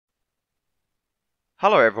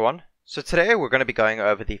Hello everyone, so today we're going to be going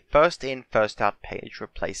over the first in first out page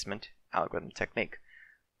replacement algorithm technique.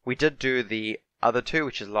 We did do the other two,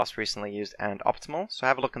 which is last recently used and optimal, so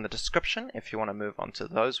have a look in the description if you want to move on to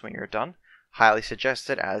those when you're done. Highly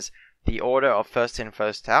suggested, as the order of first in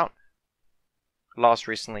first out, last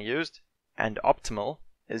recently used, and optimal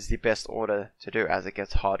is the best order to do as it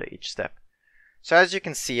gets harder each step. So as you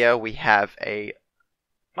can see here, we have a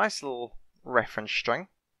nice little reference string,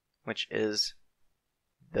 which is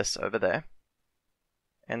this over there,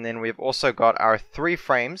 and then we've also got our 3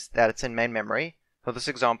 frames that it's in main memory. For this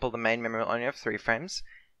example, the main memory will only have 3 frames,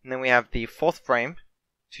 and then we have the 4th frame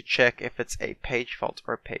to check if it's a page fault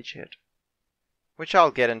or a page hit, which I'll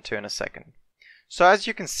get into in a second. So as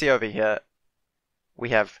you can see over here,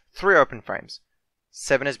 we have 3 open frames.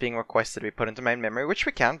 7 is being requested to be put into main memory, which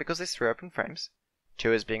we can because there's 3 open frames.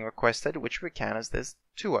 2 is being requested, which we can as there's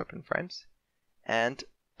 2 open frames, and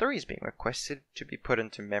 3 is being requested to be put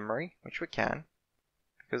into memory, which we can,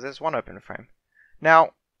 because there's 1 open frame.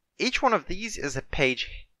 Now, each one of these is a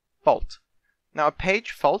page fault. Now, a page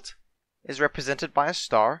fault is represented by a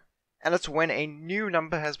star, and it's when a new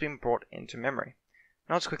number has been brought into memory.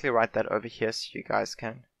 Now, let's quickly write that over here so you guys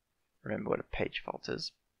can remember what a page fault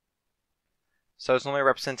is. So it's normally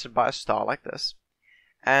represented by a star like this,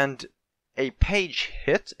 and a page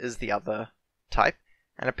hit is the other type.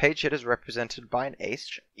 And a page hit is represented by an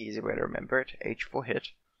H, easy way to remember it, H for hit.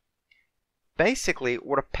 Basically,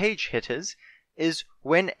 what a page hit is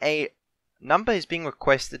when a number is being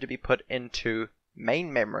requested to be put into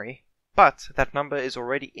main memory, but that number is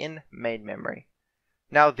already in main memory.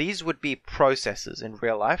 Now, these would be processes in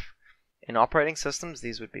real life. In operating systems,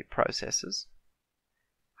 these would be processes.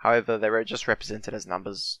 However, they were just represented as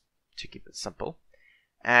numbers to keep it simple.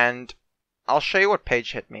 And I'll show you what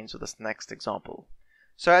page hit means with this next example.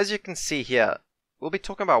 So as you can see here, we'll be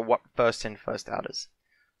talking about what first in first out is.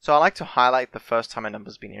 So I like to highlight the first time a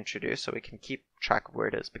number's been introduced so we can keep track of where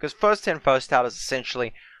it is. Because first in first out is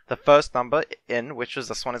essentially the first number in, which is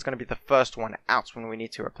this one, is going to be the first one out when we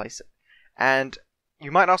need to replace it. And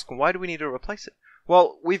you might ask, why do we need to replace it?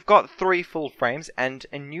 Well, we've got 3 full frames and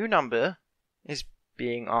a new number is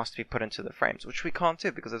being asked to be put into the frames, which we can't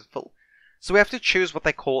do because it's full. So we have to choose what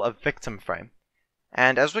they call a victim frame.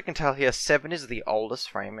 And as we can tell here, 7 is the oldest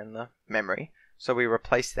frame in the memory, so we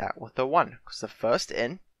replace that with a 1, because the first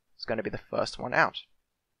in is going to be the first one out.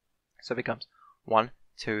 So it becomes 1,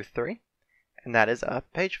 2, 3, and that is a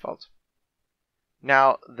page fault.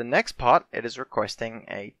 Now, the next part, it is requesting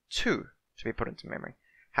a 2 to be put into memory.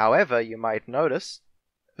 However, you might notice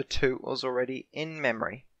the 2 was already in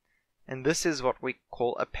memory, and this is what we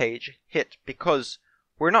call a page hit, because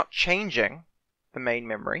we're not changing the main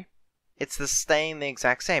memory. It's staying the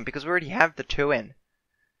exact same because we already have the 2 in.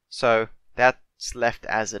 So that's left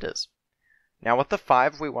as it is. Now with the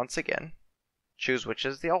 5, we once again choose which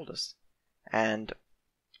is the oldest. And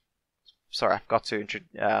sorry, I forgot to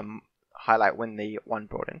highlight when the 1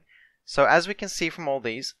 brought in. So as we can see from all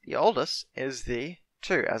these, the oldest is the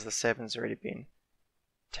 2, as the 7's already been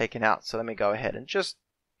taken out. So let me go ahead and just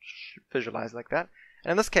visualize like that.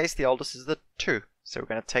 And in this case, the oldest is the 2. So we're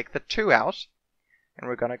going to take the 2 out, and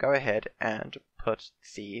we're going to go ahead and put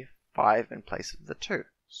the 5 in place of the 2.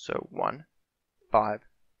 So 1, 5,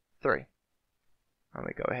 3. And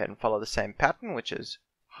we go ahead and follow the same pattern, which is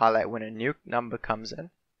highlight when a new number comes in,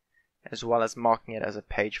 as well as marking it as a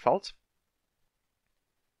page fault,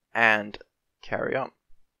 and carry on.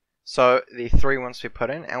 So the 3 once we put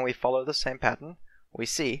in, and we follow the same pattern, we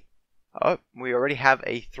see, oh, we already have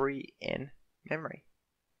a 3 in memory,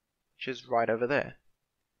 which is right over there.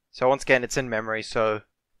 So once again, it's in memory, so it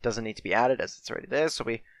doesn't need to be added as it's already there. So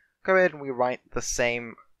we go ahead and we write the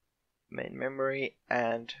same main memory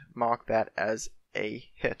and mark that as a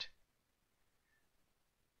hit.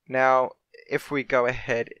 Now, if we go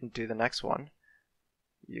ahead and do the next one,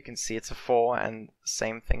 you can see it's a 4, and the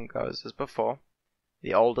same thing goes as before.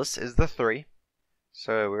 The oldest is the 3,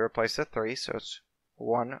 so we replace the 3, so it's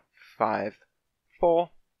 1, 5, 4.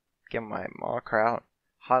 Get my marker out,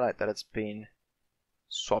 highlight that it's been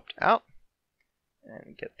swapped out,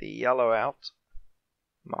 and get the yellow out,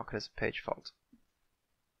 mark it as a page fault.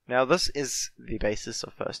 Now this is the basis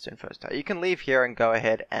of first in first out. You can leave here and go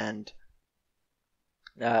ahead and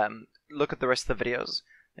look at the rest of the videos.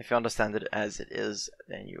 If you understand it as it is,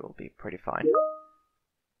 then you will be pretty fine.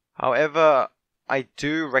 However, I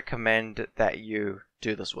do recommend that you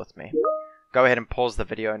do this with me. Go ahead and pause the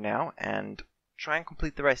video now and try and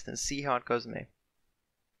complete the rest and see how it goes with me.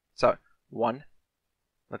 So 1,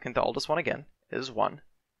 look at the oldest one again, is 1.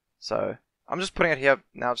 So I'm just putting it here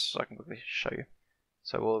now just so I can quickly show you.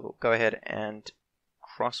 So we'll go ahead and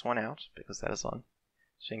cross 1 out because that is on.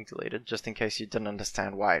 It's being deleted, just in case you didn't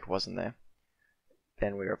understand why it wasn't there.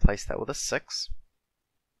 Then we replace that with a 6,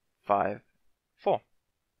 5, 4.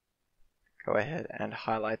 Go ahead and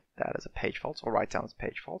highlight that as a page fault, or write down as a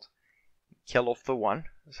page fault. Kill off the 1,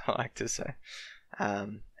 as I like to say.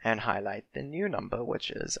 And highlight the new number,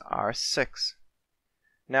 which is R6.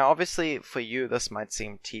 Now obviously for you this might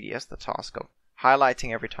seem tedious, the task of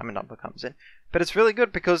highlighting every time a number comes in, but it's really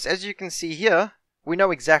good because as you can see here, we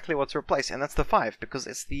know exactly what to replace, and that's the 5, because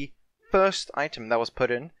it's the first item that was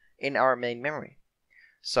put in our main memory.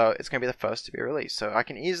 So it's going to be the first to be released. So I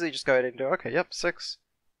can easily just go ahead and do, okay, yep, 6,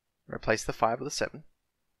 replace the 5 with a 7,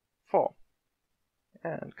 4,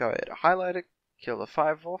 and go ahead, highlight it, kill the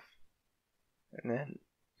 5 off, and then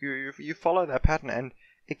you follow that pattern, and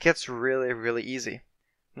it gets really, really easy.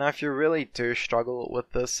 Now if you really do struggle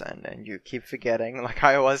with this and you keep forgetting, like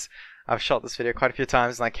I've shot this video quite a few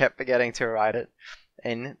times and I kept forgetting to write it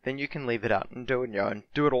in, then you can leave it out and do it on your own.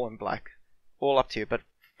 Do it all in black. All up to you, but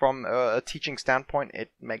from a teaching standpoint, it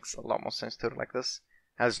makes a lot more sense to do it like this,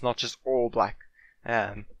 as it's not just all black.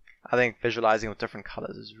 I think visualizing with different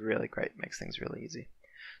colors is really great, makes things really easy.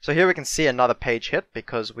 So here we can see another page hit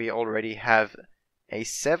because we already have a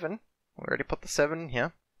 7. We already put the 7 in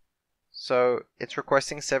here. So it's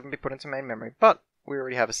requesting 7 be put into main memory, but we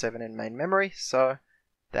already have a 7 in main memory, so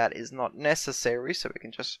that is not necessary, so we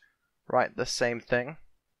can just write the same thing,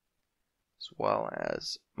 as well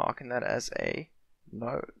as marking that as a,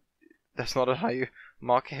 no, that's not how you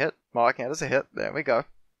mark a hit, marking it as a hit, there we go.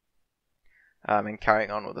 And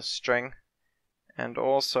carrying on with a string, and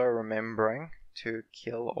also remembering to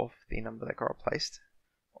kill off the number that got replaced.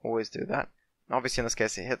 Always do that. Obviously in this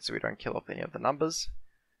case it hits, so we don't kill off any of the numbers.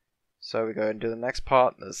 So we go and do the next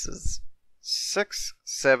part. This is 6,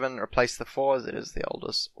 7, replace the 4 as it is the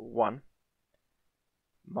oldest 1.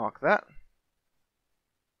 Mark that.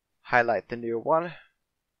 Highlight the new 1,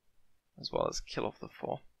 as well as kill off the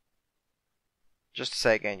 4. Just to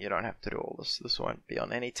say again, you don't have to do all this. This won't be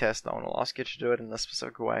on any test. No one will ask you to do it in this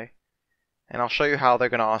specific way. And I'll show you how they're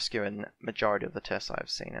going to ask you in majority of the tests I've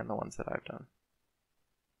seen and the ones that I've done.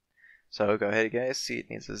 So go ahead again, see it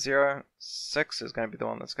needs a 0, 6 is going to be the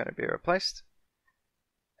one that's going to be replaced,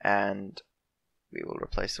 and we will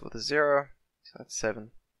replace it with a 0, so that's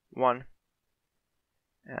 7, 1,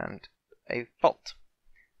 and a fault.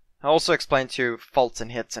 I'll also explain to you faults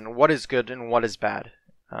and hits and what is good and what is bad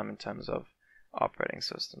in terms of operating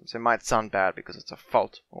systems. It might sound bad because it's a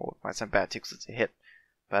fault, or it might sound bad too because it's a hit,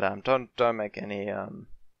 but don't make any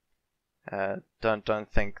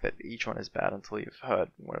don't think that each one is bad until you've heard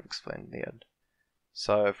what I've explained in the end.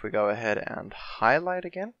 So if we go ahead and highlight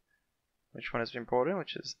again, which one has been brought in,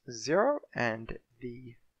 which is 0, and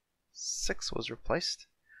the 6 was replaced,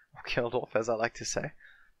 or killed off as I like to say,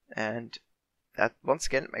 and that once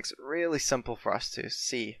again makes it really simple for us to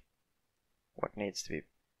see what needs to be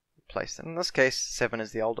replaced. And in this case 7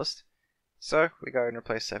 is the oldest, so we go and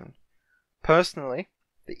replace 7. Personally,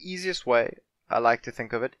 the easiest way I like to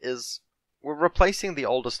think of it is we're replacing the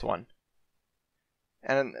oldest one.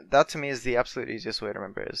 And that to me is the absolute easiest way to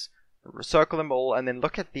remember is circle them all and then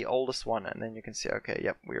look at the oldest one and then you can see, okay,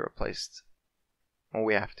 yep, we replaced, or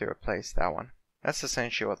we have to replace that one. That's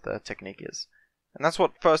essentially what the technique is. And that's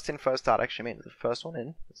what first in, first out actually means. The first one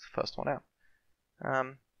in is the first one out.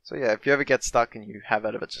 So yeah, if you ever get stuck and you have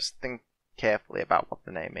out of it, just think carefully about what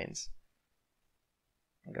the name means.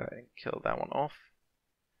 Go ahead and kill that one off.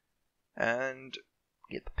 And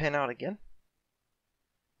get the pen out again.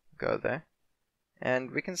 Go there.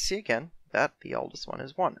 And we can see again that the oldest one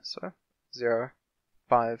is 1. So 0,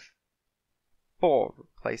 5, 4,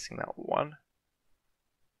 replacing that 1.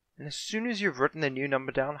 And as soon as you've written the new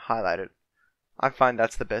number down, highlight it. I find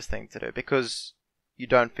that's the best thing to do because you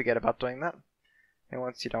don't forget about doing that. And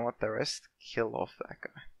once you're done with the rest, kill off that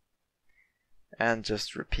guy. And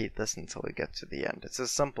just repeat this until we get to the end. It's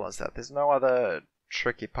as simple as that. There's no other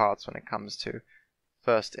tricky parts when it comes to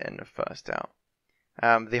first in, first out.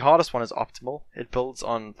 The hardest one is optimal. It builds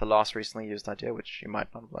on the last recently used idea, which you might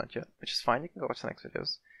not have learned yet, which is fine. You can go watch the next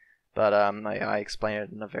videos. But I explain it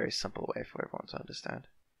in a very simple way for everyone to understand.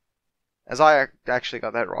 As I actually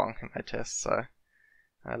got that wrong in my test, so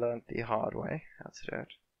I learned the hard way how to do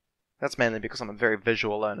it. That's mainly because I'm a very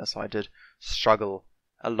visual learner, so I did struggle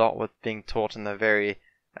a lot with being taught in the very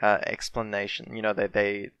explanation. You know,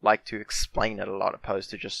 they like to explain it a lot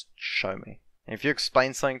opposed to just show me. And if you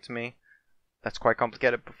explain something to me that's quite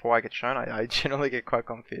complicated before I get shown, I generally get quite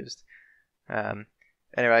confused.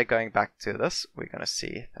 Anyway, going back to this, we're going to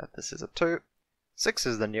see that this is a 2. 6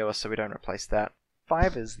 is the newest, so we don't replace that.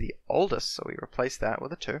 5 is the oldest, so we replace that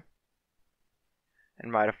with a 2.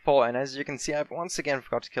 And write a 4, and as you can see, I've once again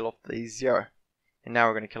forgot to kill off the 0. And now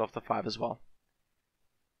we're going to kill off the 5 as well,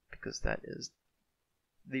 because that is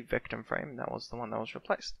the victim frame. That was the one that was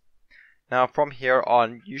replaced. Now from here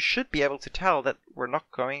on, you should be able to tell that we're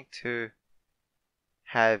not going to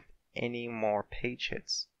have any more page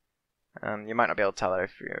hits. You might not be able to tell that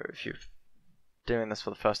if you're doing this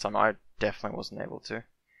for the first time. I definitely wasn't able to,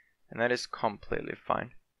 and that is completely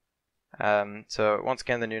fine. So once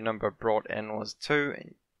again, the new number brought in was 2.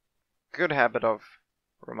 Good habit of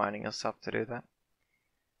reminding yourself to do that,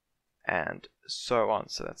 and so on.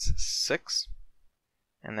 So that's 6,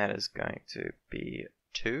 and that is going to be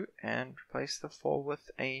 2, and replace the 4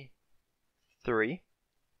 with a 3,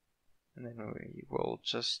 and then we will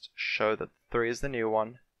just show that 3 is the new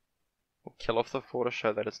one. We'll kill off the 4 to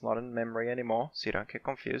show that it's not in memory anymore, so you don't get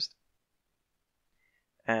confused,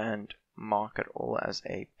 and mark it all as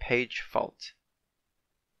a page fault.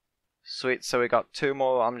 Sweet, so we got 2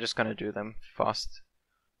 more. I'm just going to do them fast.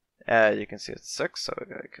 You can see it's 6, so we're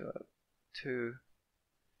going to go 2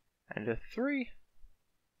 and a 3.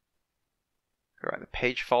 Right, the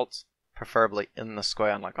page faults, preferably in the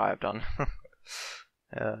square, like I have done.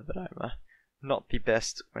 But I'm not the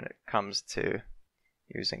best when it comes to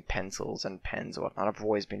using pencils and pens or whatnot. I've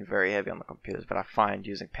always been very heavy on the computers, but I find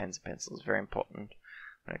using pens and pencils very important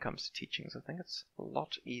when it comes to teaching. So I think it's a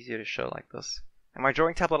lot easier to show like this. And my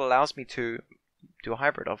drawing tablet allows me to do a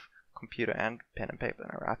hybrid of computer and pen and paper.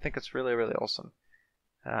 And I think it's really, really awesome.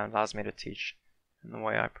 It allows me to teach in the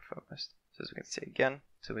way I prefer best. So as we can see again,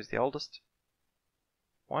 2 is the oldest.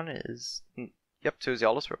 1 is, 2 is the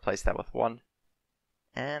oldest. Replace that with 1.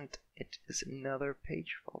 And it is another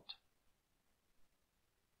page fault.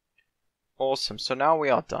 Awesome, so now we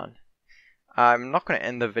are done. I'm not going to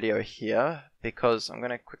end the video here because I'm going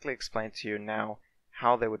to quickly explain to you now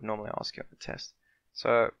how they would normally ask you on the test.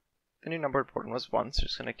 So the new number reporting was 1, so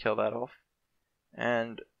just going to kill that off.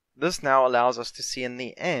 And this now allows us to see in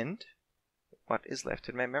the end what is left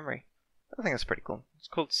in my memory. I think that's pretty cool. It's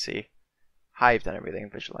cool to see how you've done everything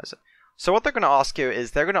and visualize it. So what they're going to ask you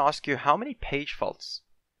is they're going to ask you how many page faults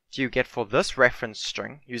do you get for this reference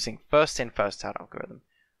string using first in first out algorithm,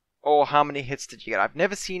 or how many hits did you get. I've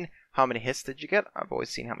never seen how many hits did you get. I've always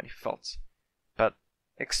seen how many faults, but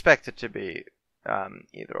expect it to be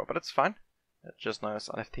either or, but it's fine. Just notice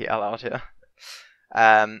I left the L out here.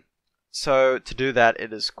 So to do that,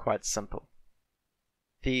 it is quite simple.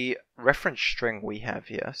 The reference string we have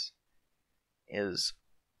here is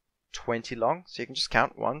 20 long, so you can just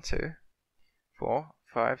count 1, 2, 4,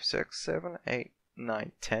 5, 6, 7, 8,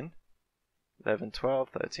 9, 10, 11, 12,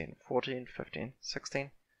 13, 14, 15,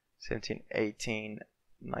 16, 17, 18,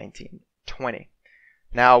 19, 20.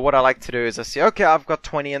 Now what I like to do is I see, okay, I've got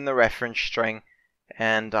 20 in the reference string,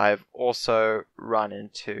 and I've also run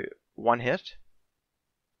into 1 hit,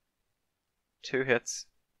 2 hits,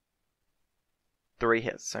 3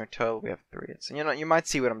 hits. So in total we have 3 hits. And you might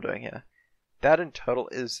see what I'm doing here. That in total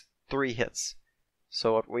is 3 hits.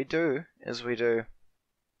 So what we do is we do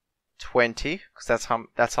 20, because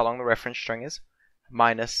that's how long the reference string is,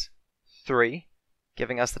 minus 3,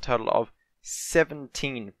 giving us the total of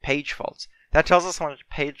 17 page faults. That tells us how much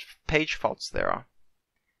page faults there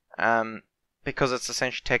are. Because it's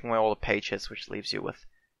essentially taking away all the page hits, which leaves you with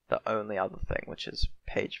the only other thing, which is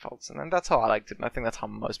page faults. And then that's how I like to do it, and I think that's how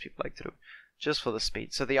most people like to do it, just for the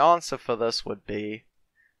speed. So the answer for this would be,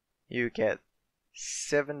 you get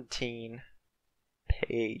 17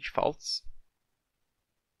 page faults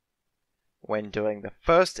when doing the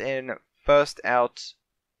first in, first out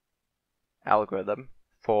algorithm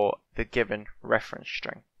for the given reference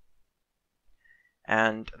string.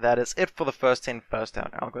 And that is it for the first in, first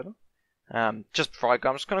out algorithm. Just before I go,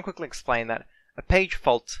 I'm just going to quickly explain that a page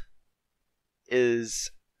fault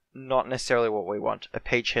is not necessarily what we want. A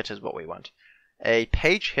page hit is what we want. A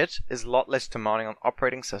page hit is a lot less demanding on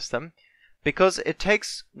operating system because it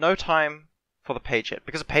takes no time for the page hit.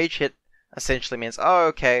 Because a page hit essentially means, oh,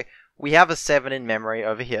 okay, we have a 7 in memory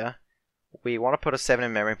over here. We want to put a 7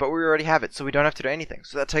 in memory, but we already have it, so we don't have to do anything.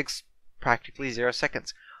 So that takes practically 0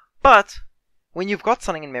 seconds. But when you've got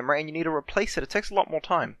something in memory and you need to replace it, it takes a lot more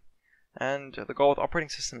time. And the goal with operating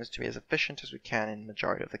system is to be as efficient as we can in the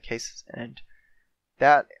majority of the cases. And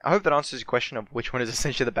that, I hope that answers your question of which one is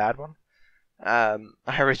essentially the bad one. I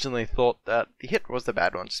originally thought that the hit was the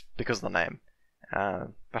bad one just because of the name.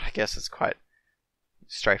 But I guess it's quite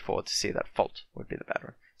straightforward to see that fault would be the bad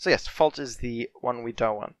one. So yes, fault is the one we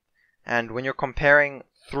don't want. And when you're comparing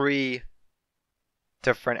 3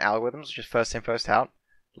 different algorithms, which is first in, first out,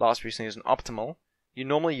 last recently used an optimal, you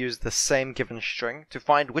normally use the same given string to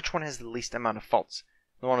find which one has the least amount of faults.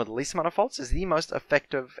 The one with the least amount of faults is the most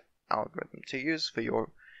effective algorithm to use for your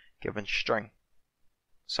given string.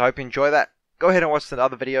 So I hope you enjoy that. go ahead and watch the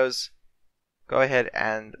other videos. Go ahead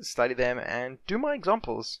and study them and do my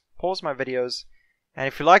examples. Pause my videos. And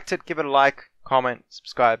if you liked it, give it a like, comment,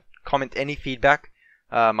 subscribe, comment any feedback.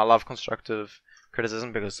 I love constructive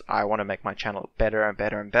criticism because I want to make my channel better and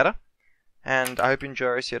better and better. And I hope you enjoy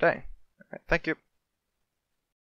the rest of your day. All right, thank you.